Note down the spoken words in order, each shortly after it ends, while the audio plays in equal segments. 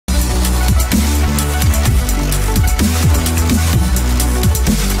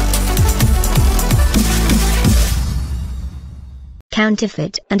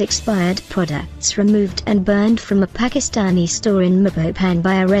counterfeit and expired products removed and burned from a Pakistani store in Mabopane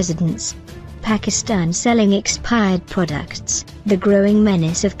by a resident. Pakistan selling expired products. The growing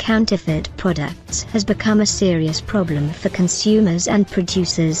menace of counterfeit products has become a serious problem for consumers and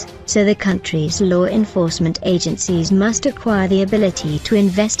producers, so the country's law enforcement agencies must acquire the ability to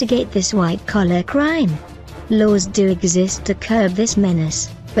investigate this white-collar crime. Laws do exist to curb this menace,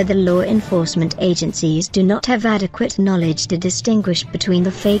 but the law enforcement agencies do not have adequate knowledge to distinguish between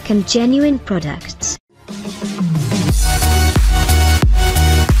the fake and genuine products.